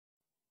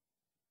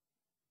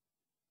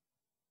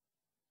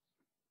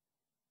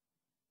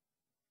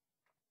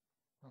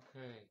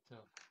אוקיי, טוב,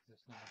 אז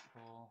יש לנו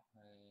פה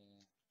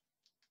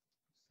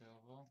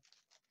סרבו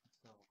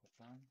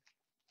קטן,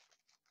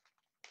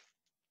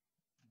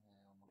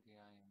 הוא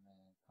מגיע עם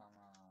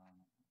כמה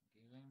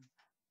גירים,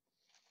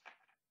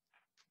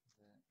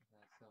 זה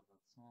הסרבו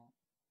עצמו,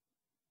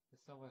 זה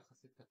סרבו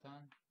יחסית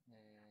קטן,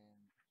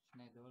 $2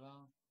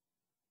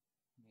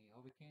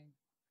 מהוביקינג,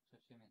 אני חושב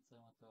שהם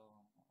מייצרים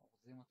אותו,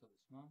 אורזים אותו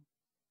בשמם.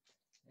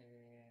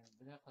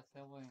 בדרך כלל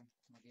סרבואים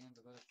מגיעים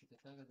בגודל קצת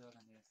יותר גדול,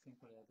 אני אשים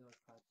פה לידו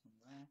אחד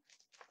שנראה.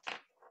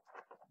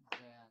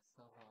 זה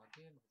הסרבו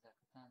הרגיל, וזה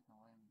הקטן, אתם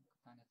רואים,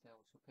 קטן יותר,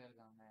 הוא שוקל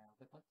גם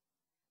הרבה פחות.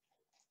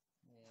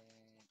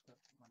 טוב,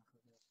 בואו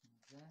נחזיר לשם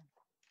את זה,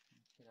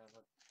 נתחיל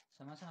לעבוד.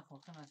 עכשיו מה שאנחנו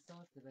הולכים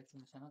לעשות זה בעצם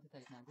לשנות את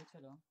ההתנהגות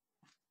שלו.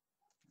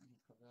 אני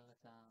אחבר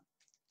את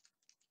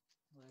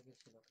הרגל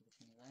שלו כדי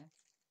שנראה.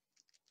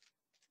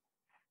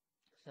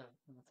 עכשיו,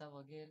 במצב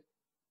רגיל,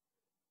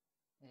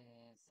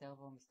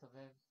 סרבו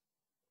מסתובב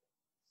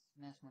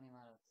 180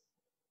 מעלות.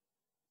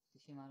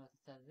 90 מעלות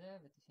לצד זה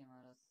ו90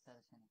 מעלות לצד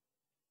השני.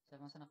 עכשיו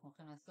מה שאנחנו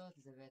הולכים לעשות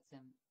זה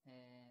בעצם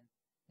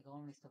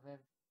לגרום להסתובב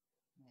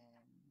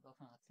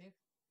באופן רציף,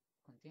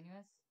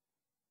 continuous.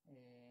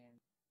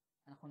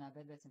 אנחנו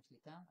נאבד בעצם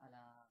שליטה על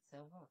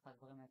הסרבו. אחד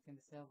הדברים היפים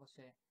בסרבו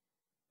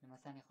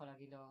שלמעשה אני יכול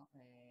להגיד לו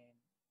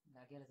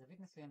להגיע לזווית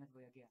מסוימת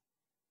והוא יגיע.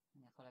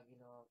 אני יכול להגיד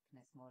לו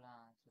פני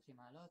שמאלה 30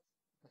 מעלות,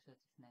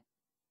 פשוט יפנה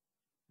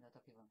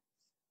לאותו כיוון.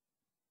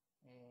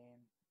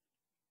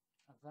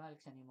 אבל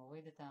כשאני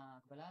מוריד את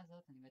ההגבלה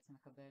הזאת אני בעצם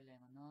מקבל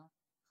מנוע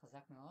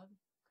חזק מאוד,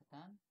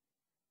 קטן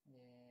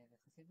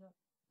ויחסית זאת.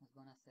 אז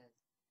בואו נעשה את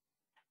זה.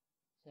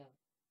 עכשיו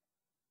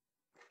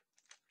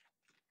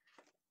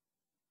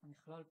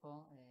המכלול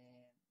פה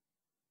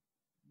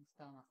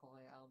מוסתר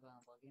מאחורי 4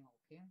 ברגים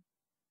ארוכים.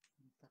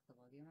 נפתח את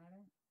הברגים האלה.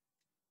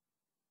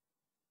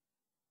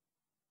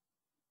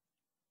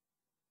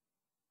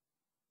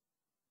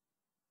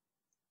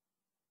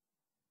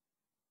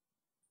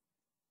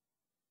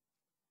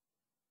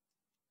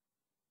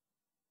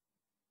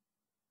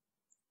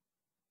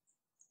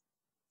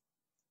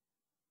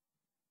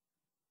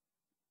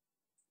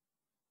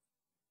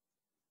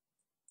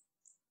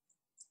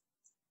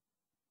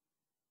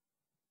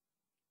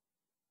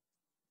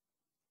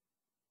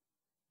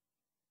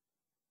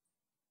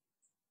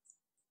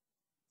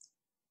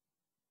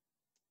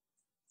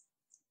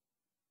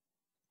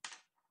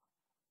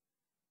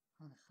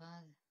 עוד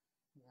אחד,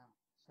 זהו.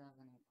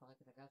 עכשיו אני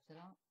מפרק את הגב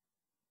שלו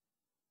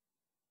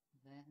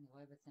ואני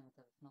רואה בעצם את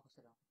הפנוכו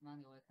שלו. מה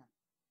אני רואה כאן?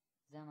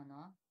 זה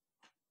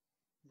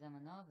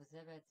המנוע,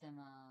 וזה בעצם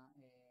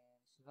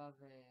השבב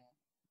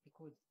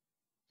פיקוד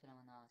של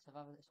המנוע.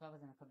 השבב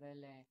הזה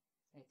מקבל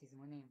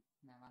תזמונים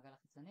מהמעגל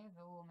החיצוני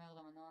והוא אומר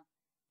למנוע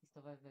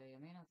תסתובב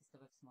ימינה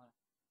ותסתובב שמאלה.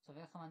 עכשיו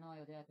איך המנוע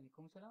יודע את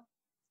המיקום שלו?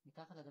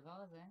 מתחת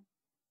לדבר הזה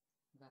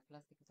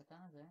והפלסטיק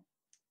הקטן הזה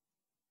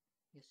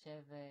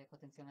יושב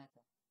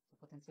פוטנציומטר.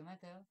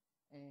 פוטנציומטר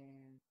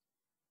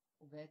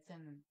הוא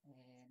בעצם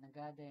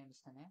נגד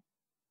משתנה.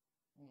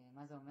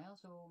 מה זה אומר?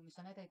 שהוא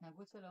משנה את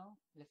ההתנהגות שלו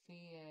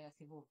לפי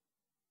הסיבוב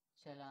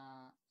של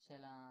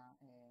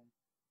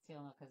הציר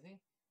המרכזי.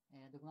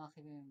 הדוגמה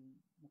הכי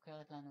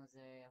מוכרת לנו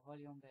זה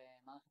הווליום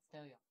במערכת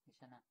סטריאו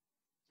ישנה.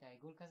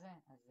 שהעיגול כזה,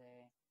 אז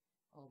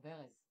אור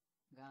ברז,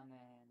 גם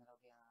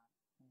אנלוגיה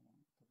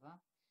טובה.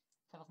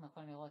 עכשיו אנחנו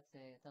יכולים לראות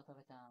יותר טוב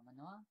את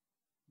המנוע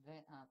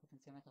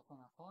והפוטנציומטר פה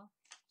מאחורה.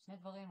 שני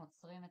דברים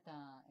עוצרים את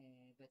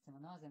בעצם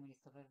המנוע הזה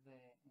מלהסתובב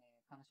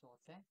כמה שהוא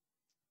רוצה.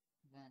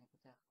 ואני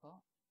פותח פה.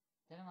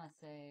 זה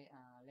למעשה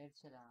הלב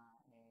של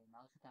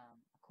מערכת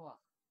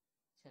הכוח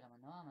של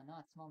המנוע. המנוע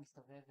עצמו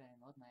מסתובב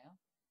מאוד מהר.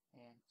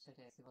 אני חושב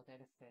שסביבות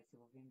 1,000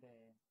 סיבובים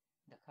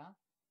בדקה.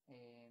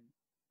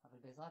 אבל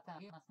בעזרת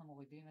הגיר אנחנו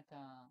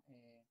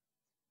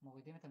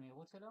מורידים את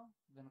המהירות שלו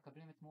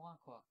ומקבלים את תמורה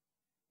כוח.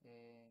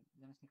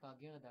 זה מה שנקרא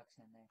גיר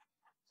רדקשן.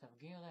 עכשיו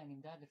גיר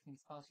נמדד לפי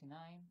מספר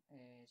שיניים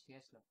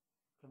שיש לו.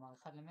 כלומר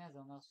 1 ל-100 זה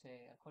אומר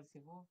שעל כל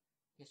סיבוב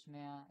יש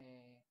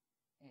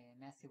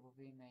 100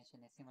 סיבובים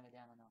שנעשים על ידי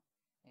המנוע.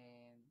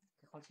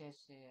 ככל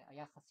שיש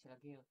היחס של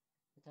הגיר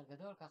יותר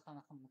גדול, ככה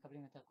אנחנו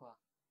מקבלים יותר כוח.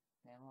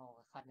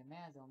 לאמור 1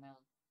 ל-100 זה אומר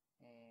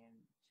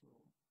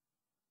שהוא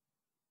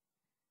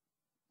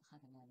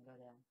 1 ל-100, אני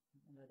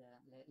לא יודע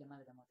למה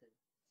לדמות את זה.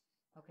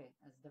 אוקיי,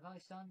 אז דבר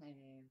ראשון,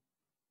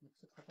 אני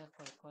פשוט חותך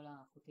פה את כל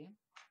החוטים.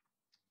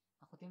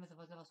 החוטים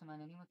בסופו של דבר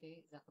שמעניינים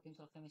אותי זה החוטים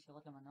שהולכים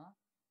ישירות למנוע,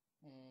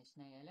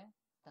 שני אלה.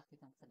 פתחתי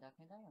אותם קצת דק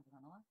מדי, אבל לא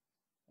נורא.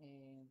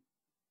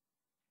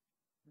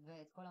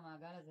 ואת כל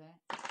המעגל הזה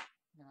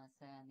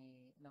למעשה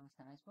אני לא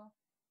משתמש בו.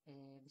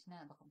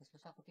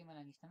 בשלושה חוטים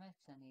האלה אני אשתמש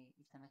כשאני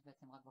אשתמש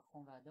בעצם רק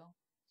בחום והאדום,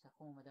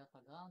 שהחום הוא בדרך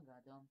כלל גראונד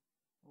והאדום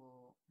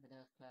הוא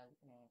בדרך כלל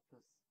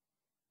פלוס.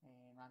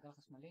 מעגל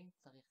חשמלי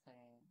צריך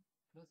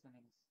פלוס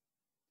ומינוס.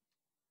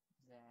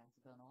 זה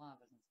הסבר נורא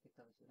אבל זה מספיק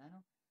טוב בשבילנו.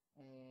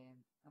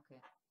 אוקיי,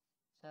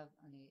 עכשיו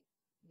אני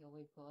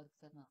יוריד פה עוד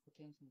קצת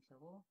מהחוטים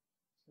שנשארו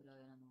שלא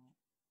יהיו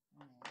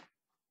לנו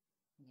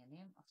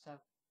עניינים. עכשיו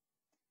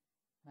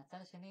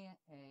מהצד השני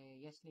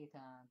יש לי את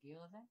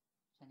הגיר הזה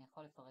שאני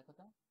יכול לפרק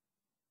אותו.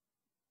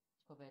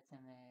 יש פה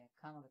בעצם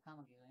כמה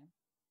וכמה גירים.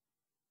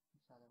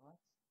 אפשר לראות.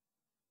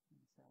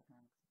 ננסה רק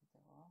להם קצת יותר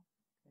אור.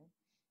 אוקיי.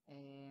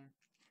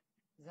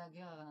 זה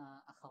הגיר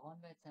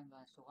האחרון בעצם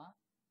בשורה,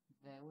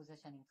 והוא זה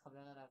שאני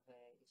מתחבר אליו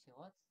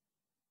ישירות.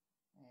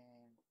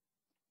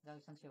 זה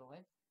הראשון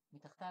שיורד.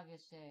 מתחתיו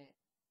יש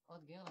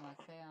עוד גיר,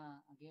 למעשה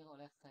הגיר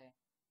הולך,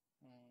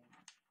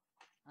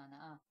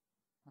 ההנאה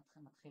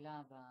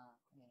מתחילה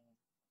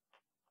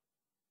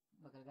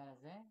בגלגל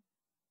הזה,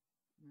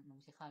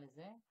 ממשיכה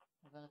לזה,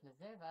 עוברת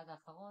לזה, ועד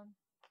האחרון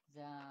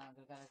זה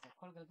הגלגל הזה.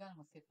 כל גלגל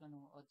מוסיף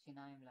לנו עוד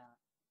שיניים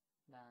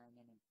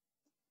לעניינים.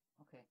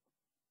 אוקיי,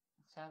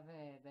 עכשיו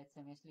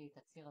בעצם יש לי את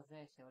הציר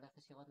הזה שהולך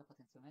ישירות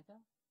לפוטנציומטר,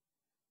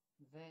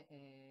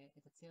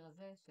 ואת הציר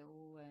הזה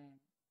שהוא,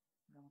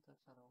 גם אותו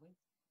אפשר להוריד,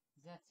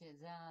 זה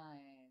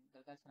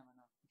הגלגל של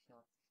המנוע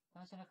ישירות.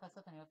 מה שאני הולך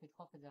לעשות, אני הולך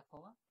לדחוף את זה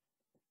אחורה,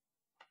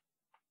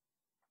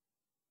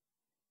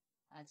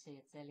 עד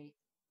שיצא לי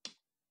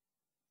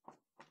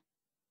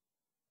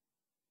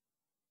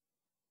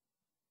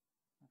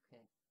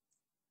אוקיי,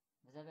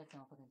 וזה בעצם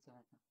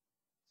הפוטנציומטר.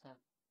 עכשיו,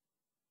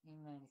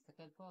 אם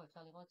נסתכל פה,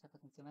 אפשר לראות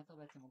שהפוטנציומטר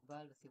בעצם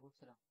מוגבל בסיבוב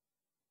שלו.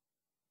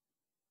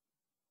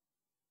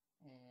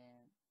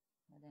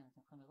 לא יודע אם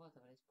אתם יכולים לראות,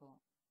 אבל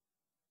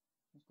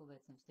יש פה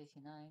בעצם שתי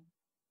שיניים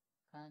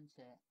כאן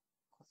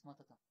שחוסמות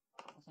אותו.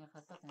 מה שאני הולך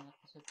לעשות, אני הולך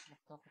פשוט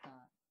לחתוך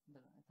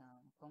את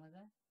המקום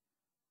הזה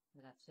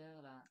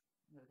ולאפשר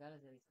לגלגל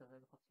הזה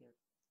להסתובב בחופשיות.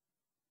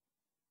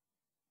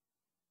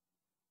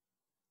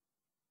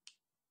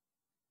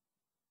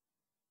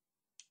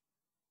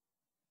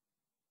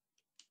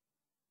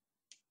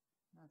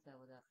 לא רוצה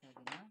עבודה הכי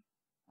עדינה,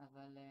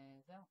 אבל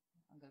זהו,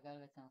 הגלגל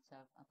בעצם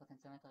עכשיו,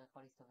 הפוטנציומטר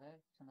יכול להסתובב,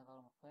 שום דבר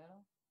לא מפריע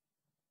לו.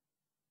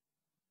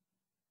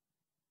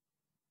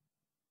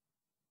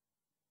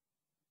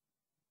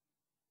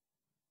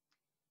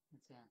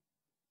 מצוין.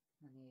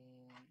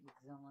 אני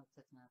אגזום עוד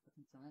קצת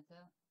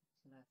מהפוטנציומטר,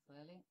 שלא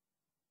יפריע לי.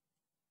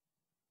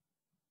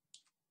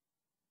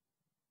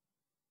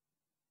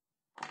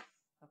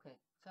 אוקיי,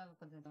 עכשיו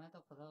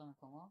הפוטנציומטר חוזר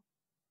למקומו.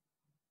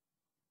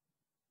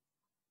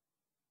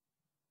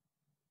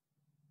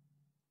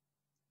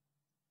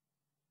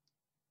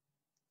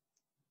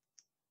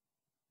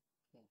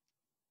 אוקיי.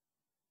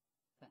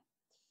 יפה.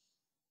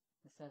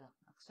 בסדר.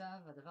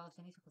 עכשיו הדבר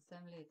השני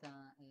שחוסם לי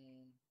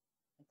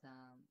את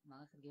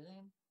המערכת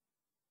גירים,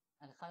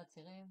 על אחד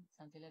הצירים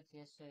שמתי לב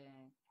שיש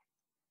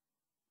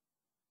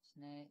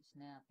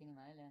שני הפינים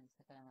האלה, אני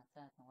אסתכל עליהם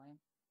מהצד, אתם רואים?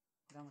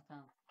 גם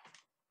אותם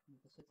אני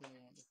פשוט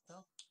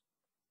לחתוך,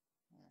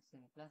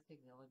 עושים מפלסטיק,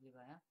 זה יורד בלי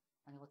בעיה.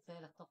 אני רוצה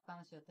לחתוך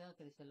כמה שיותר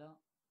כדי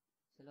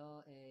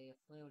שלא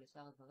יפריעו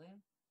לשאר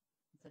הדברים.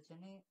 מצד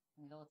שני,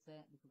 אני לא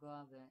רוצה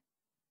לפגוע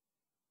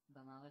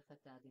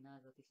במערכת העדינה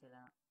הזאת של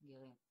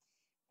הגירים.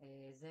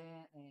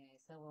 זה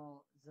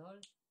סרבו זול,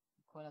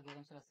 כל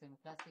הגירים שלו עשויים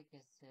מפלסטיק,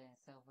 יש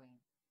סרבואים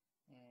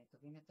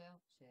טובים יותר,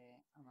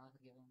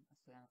 שהמערכת גירים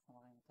עשויה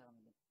מחומרים יותר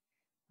עמידים.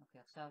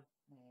 אוקיי, עכשיו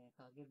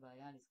כרגיל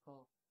בעיה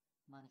לזכור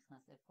מה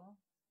נכנס איפה.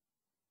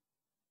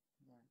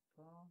 זה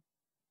פה,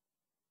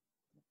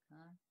 זה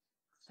כאן.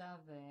 עכשיו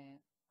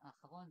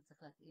האחרון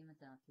צריך להתאים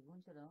את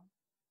הכיוון שלו,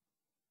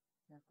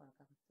 זה יכול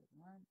לקחת קצת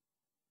זמן.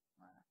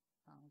 וואלה,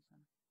 פעם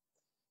ראשונה.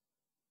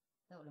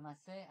 זהו,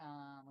 למעשה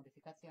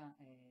המודיפיקציה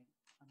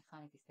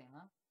המכנית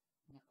הסתיימה.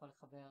 אני יכול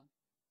לחבר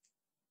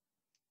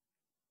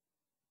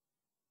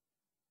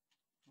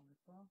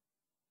פה.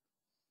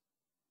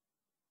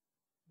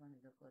 בואו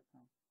נבדוק עוד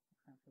פעם.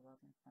 לכן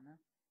חיברתי נכונה.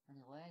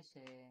 אני רואה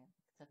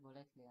שקצת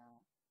בולט לי,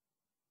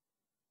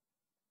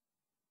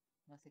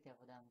 לא עשיתי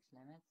עבודה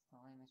מושלמת. אתם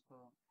רואים, יש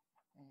פה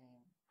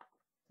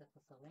קצת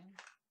חסרים.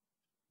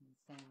 אני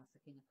אעשה עם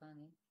הסכין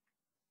הפני.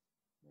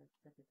 זה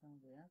קצת יותר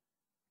מדויק.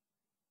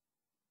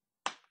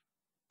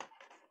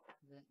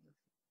 ויופי.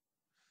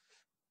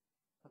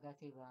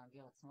 פגעתי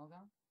בגיר עצמו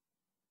גם.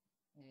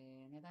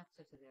 אני עדיין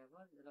חושב שזה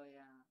יעבוד, זה לא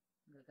יהיה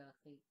הגלגל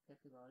הכי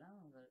כיפי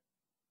בעולם, אבל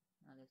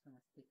יש לו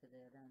מספיק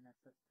כדי עדיין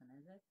לעשות את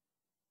הנזק.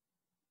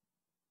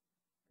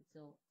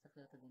 בקיצור, צריך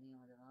להיות עדינים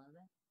עם הדבר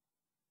הזה.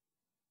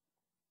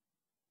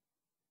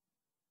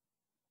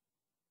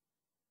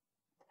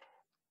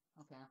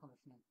 אוקיי, אנחנו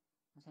בפנים.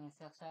 מה שאני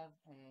אעשה עכשיו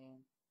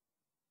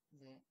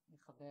זה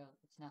לחבר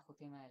את שני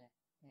החוטים האלה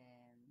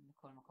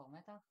לכל מקור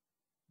מתח,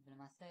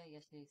 ולמעשה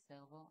יש לי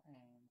סרבו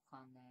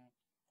מוכן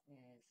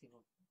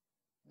סיבוב.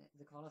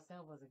 זה כבר לא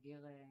סרבו, זה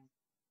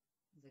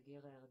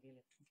גיר רגיל.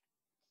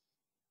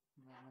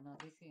 מנוע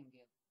DC עם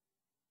גיר.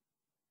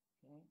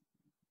 אוקיי,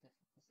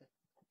 חושף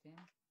את החוטים.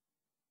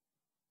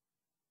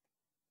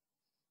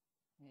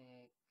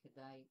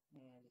 כדאי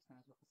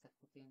להשתמש בחושף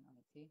חוטים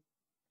אמיתי.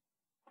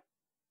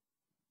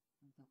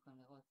 אתם יכולים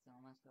לראות, זה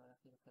ממש לא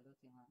הולך לי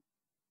בקלות עם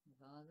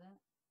הדבר הזה.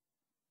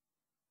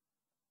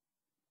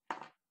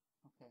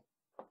 אוקיי,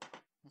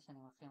 לפני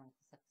שאני מרחיב אני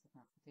חושף קצת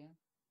מהחוטים,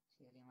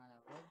 שיהיה לי מה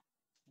לעבוד.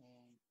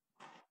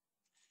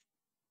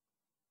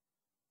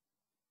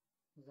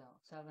 זהו,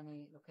 עכשיו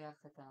אני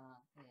לוקח את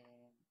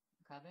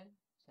הכבל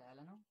שהיה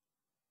לנו,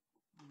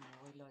 אני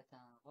מוריד לו את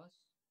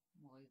הראש,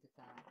 מוריד את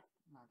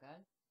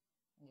המעגל,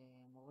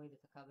 מוריד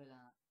את הכבל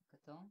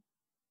הכתום,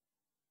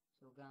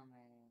 שהוא גם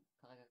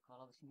כרגע כבר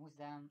לא בשימוש.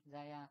 זה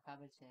היה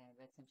הכבל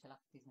שבעצם שלח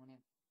את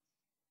התזמונים.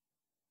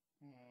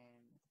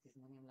 את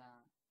התזמונים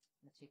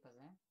לצ'יפ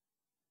הזה.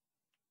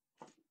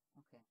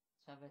 אוקיי,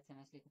 עכשיו בעצם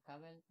יש לי את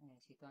הכבל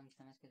שאיתו אני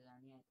אשתמש כדי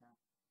להניע את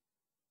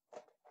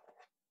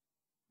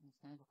אני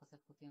אשתמש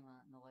בחושף חוטים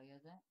הנוראי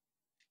הזה.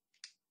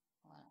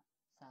 וואלה,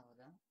 עשה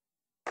עבודה.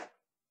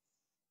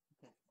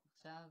 אוקיי,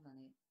 עכשיו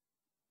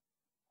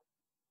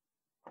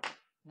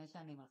לפני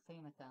שאני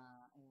מלחים את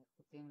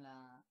החוטים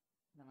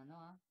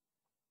למנוע,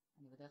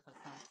 אני בדרך כלל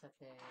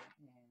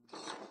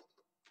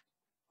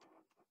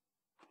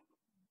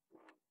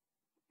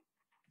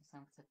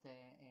שם קצת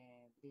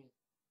בדיל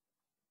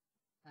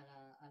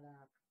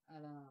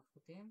על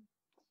החוטים,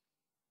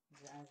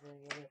 ואז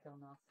יהיה לי יותר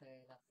נוח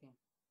להכין.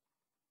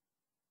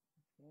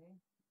 אוקיי,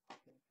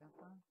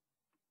 ככה.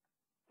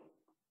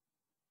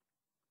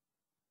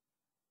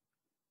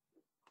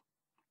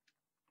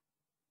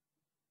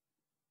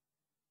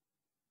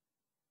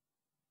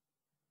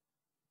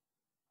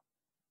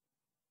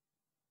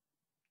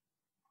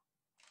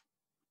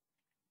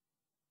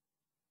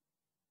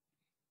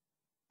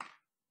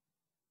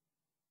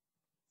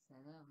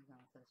 בסדר, וגם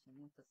הצד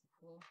השני אותו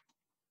סיפור.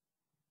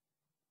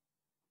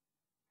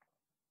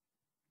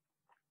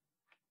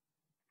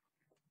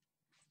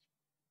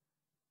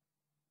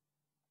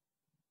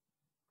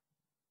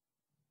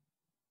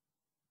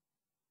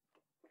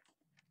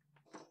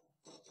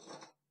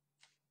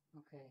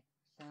 אוקיי,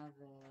 עכשיו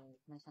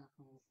לפני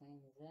שאנחנו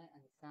מסיימים את זה,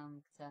 אני שם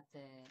קצת,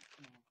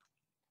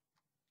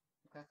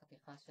 לוקח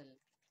חתיכה של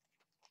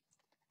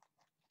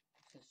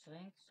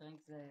שרינק.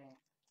 שרינק זה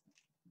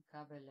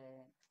כבל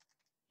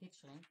היט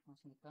שרינק, מה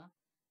שנקרא.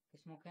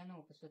 כשמו כן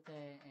הוא פשוט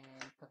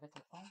מתכווץ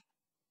לחום.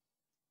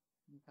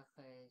 אני אקח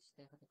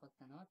שתי חתיכות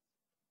קטנות.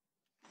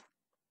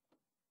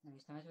 אני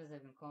משתמש בזה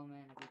במקום,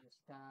 נגיד,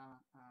 בשיטה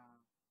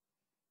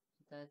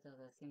יותר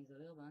זה לשים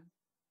איזולירבן.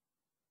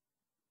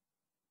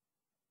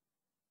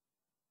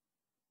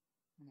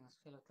 אני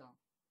משחיל אותו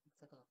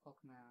קצת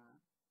רחוק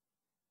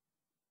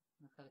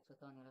מהחלק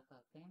שאותו אני הולך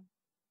להכין.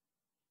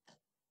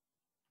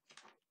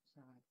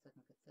 עכשיו אני קצת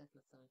מקצץ,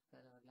 לא צריך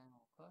כאלה רגליים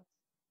ארוכות.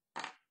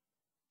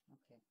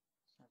 אוקיי,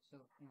 עכשיו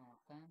שוב עם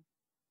המלחם.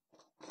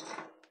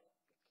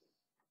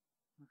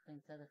 מכין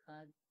צד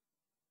אחד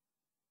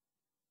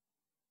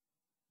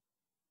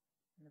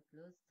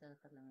לפלוס, צד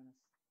אחד למינוס.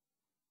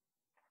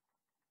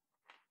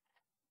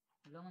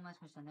 לא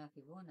ממש משנה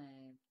הכיוון,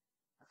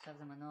 עכשיו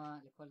זה מנוע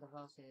לכל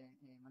דבר,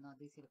 מנוע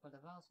DC לכל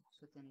דבר,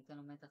 שפשוט אני אתן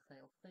לו מתח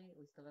הופכי,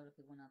 הוא יסתובב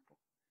לכיוון ההפוך.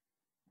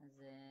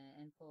 אז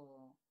אין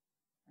פה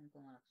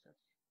מה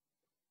לחשוש.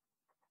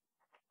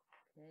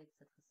 אוקיי,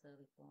 קצת חסר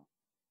לי פה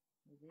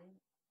בדיל.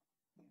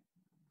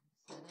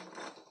 בסדר.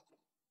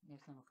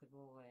 יש לנו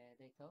חיבור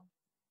די טוב.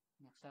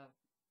 אני עכשיו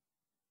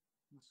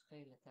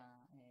משחיל את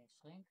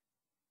השרינק,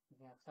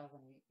 ועכשיו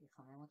אני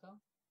אחמם אותו.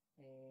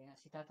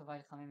 השיטה הטובה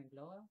היא לחמם עם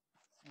בלורר,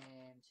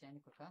 שאין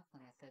לי כל כך,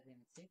 אני אעשה את זה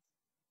עם מצית.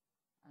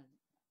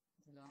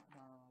 זה לא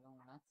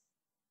מומלץ,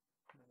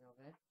 אבל זה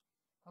עובד.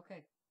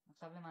 אוקיי,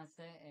 עכשיו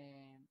למעשה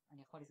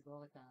אני יכול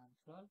לסגור את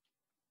המכלול.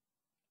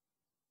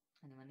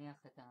 אני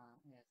מניח את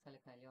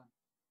החלק העליון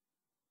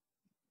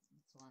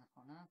בצורה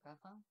נכונה,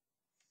 ככה.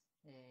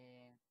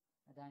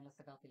 עדיין לא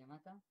סגרתי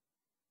למטה.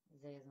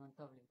 זה יהיה זמן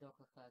טוב לבדוק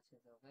בכלל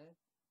שזה עובד.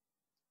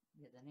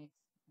 ידנית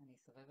אני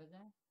אסובב את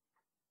זה.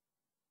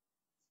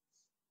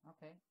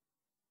 אוקיי,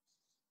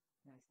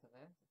 זה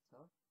מסתובב, זה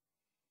טוב.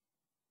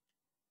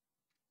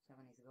 עכשיו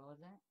אני אסגור את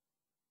זה.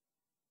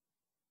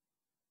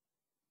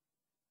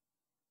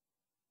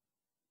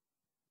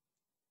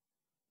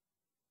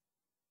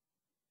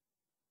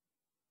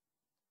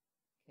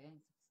 אוקיי, אני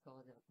צריך לזכור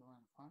את זה בכיוון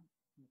הנכון.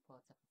 מפה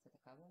צריך לצאת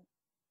הכבל.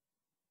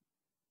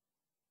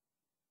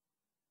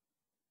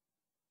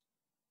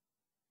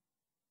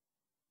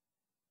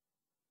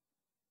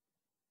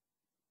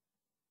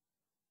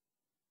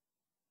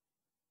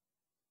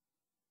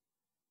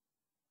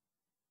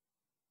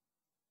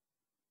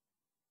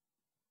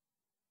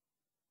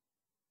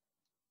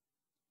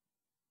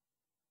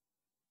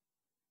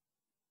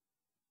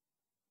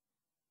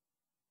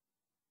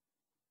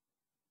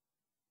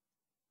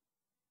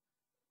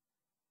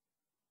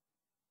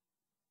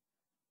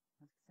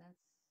 עוד קצת.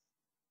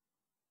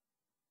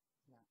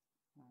 לא,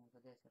 אני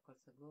מוודא שהכל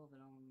סגור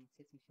ולא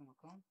מציץ משום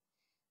מקום.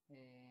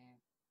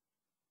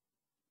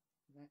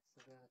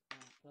 וסוגר את כל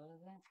המכלול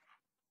הזה.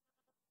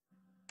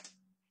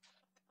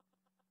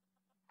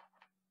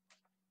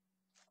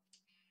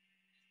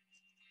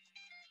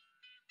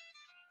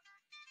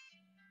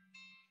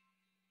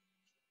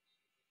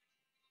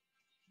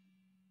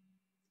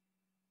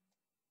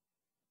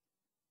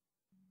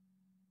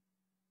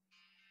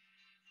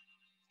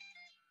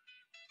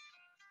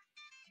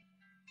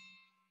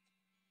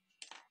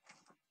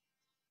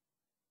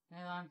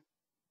 היי רן.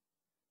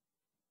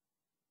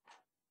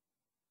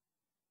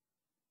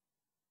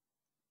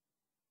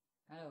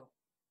 הלו.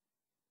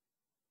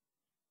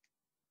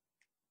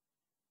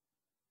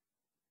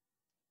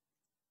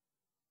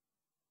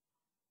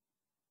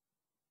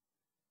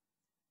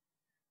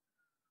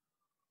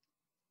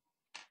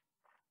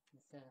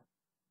 בסדר.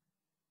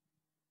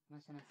 מה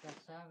שנעשה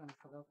עכשיו, אני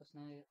אחבר פה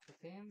שני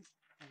חוטים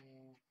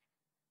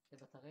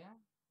לבטריה,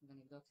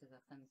 ונבדוק שזה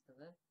אכן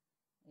מסתובב.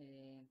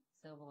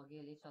 סרבו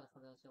רגיל אי אפשר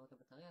לחבר ישירות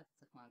לבטריה, אתה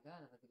צריך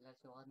מעגל, אבל בגלל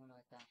שהורדנו לו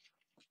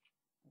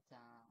את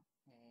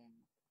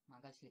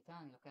המעגל שליטה,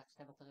 אני לוקח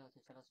שתי בטריות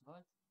של 3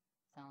 וולט,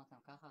 שם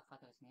אותם ככה,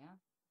 אחת על השנייה,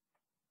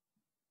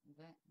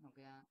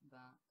 ונוגע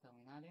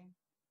בטרמינלים.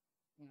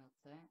 אם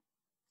נרצה,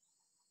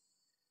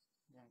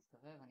 זה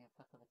מסתובב, אני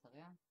הופך את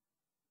הבטריה,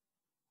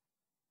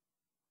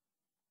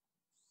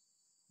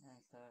 זה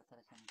מסתובב לצד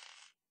השני.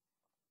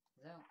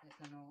 זהו,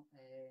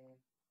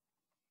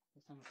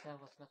 יש לנו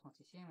סרבו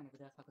 360, אני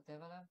בדרך כלל כותב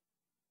עליו,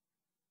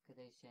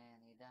 כדי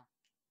שאני אדע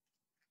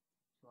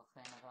שהוא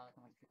אכן עבר את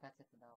המודיפיקציה. תודה רבה.